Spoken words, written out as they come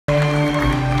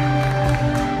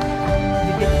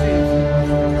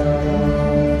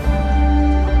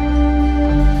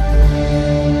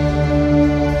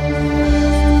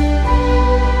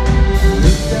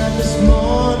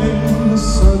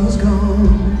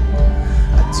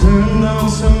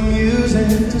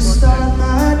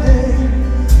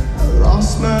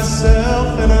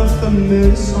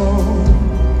familiar song.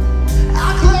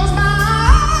 I close my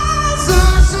eyes and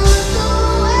I slip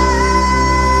away.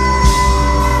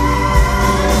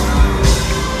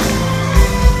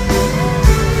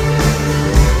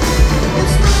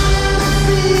 It's not a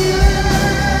feeling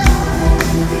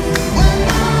when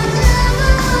I hear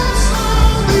the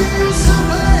song we used to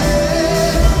play.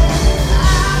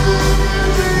 I've been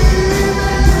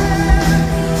dreaming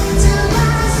till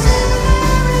I see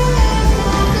Mary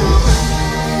walk away.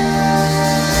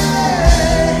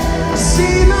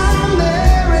 See my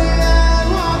Mary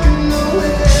walking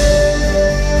away.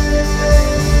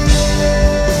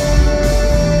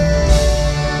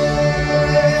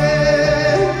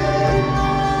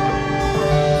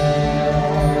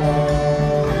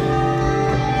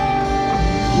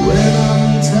 When I'm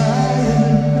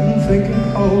tired and thinking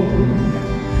home,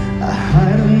 I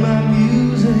hide in my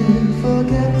music,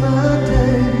 forget the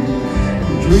day,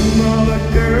 dream of a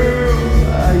girl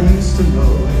I used to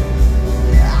know.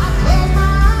 I close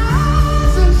my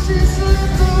eyes and she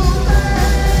slipped away.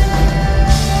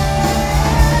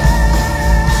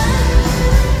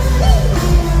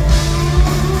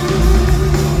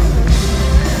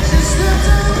 She slipped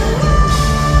away.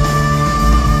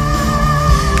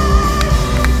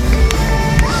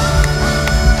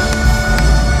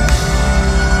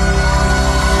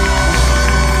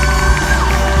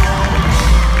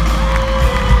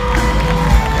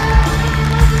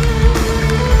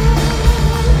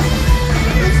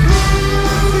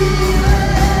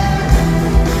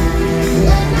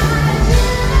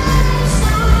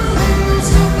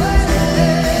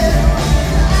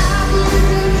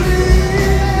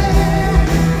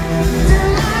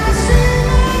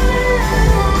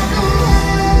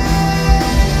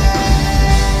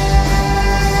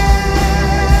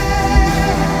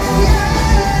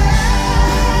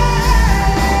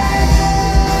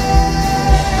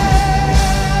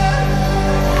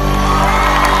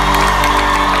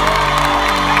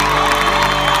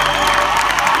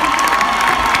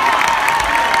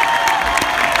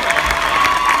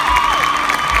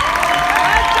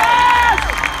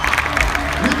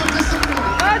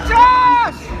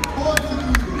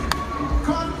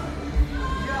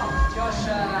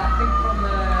 I think from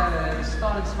the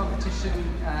start of this competition,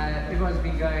 everyone's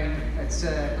been going,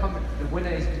 the winner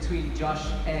is between Josh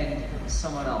and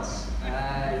someone else. We're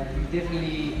going to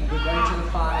the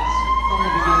finals from the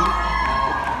beginning,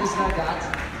 there's no doubt.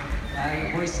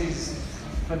 Your voice is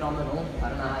phenomenal. I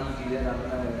don't know how you do that, I don't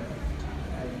know.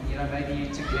 Maybe you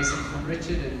took lessons from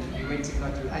Richard and you went and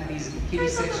got your undies in the kiddie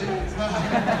section.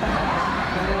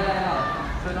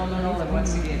 Phenomenal, and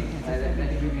once again,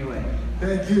 that blew me away.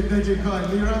 Thank you,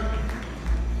 God. Lyra?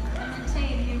 I'm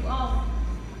saying you all,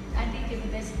 I think you're the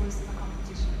best voice in the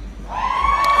competition.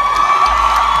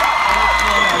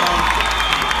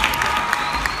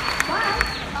 But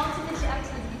ultimately,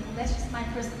 absolutely, that's just my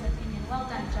personal opinion. Well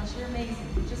done, Josh. You're amazing.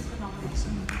 You're just phenomenal.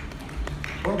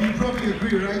 Well, you probably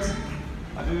agree, right?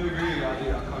 I do agree. I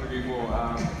can't agree more.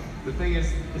 The thing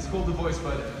is, it's called The Voice,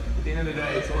 but at the end of the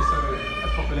day, it's also a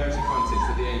popularity contest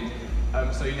at the end.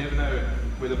 So you never know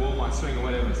where the ball might swing or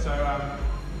whatever. So,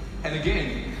 and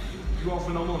again, you are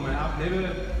phenomenal, man. I've never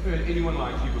heard anyone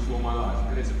like you before in my life,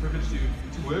 and it's a privilege to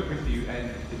work with you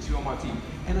and the two on my team.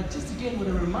 And I just again want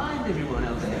to remind everyone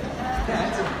out there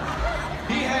that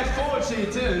he had 4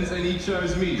 turns and he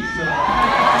chose me. So.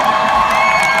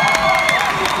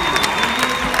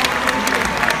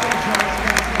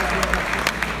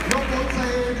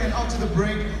 The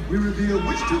break, we reveal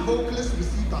which 2 vocalists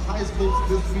received the highest votes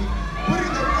this week,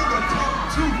 putting them in the top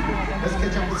 2. Let's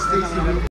catch up with Stacey.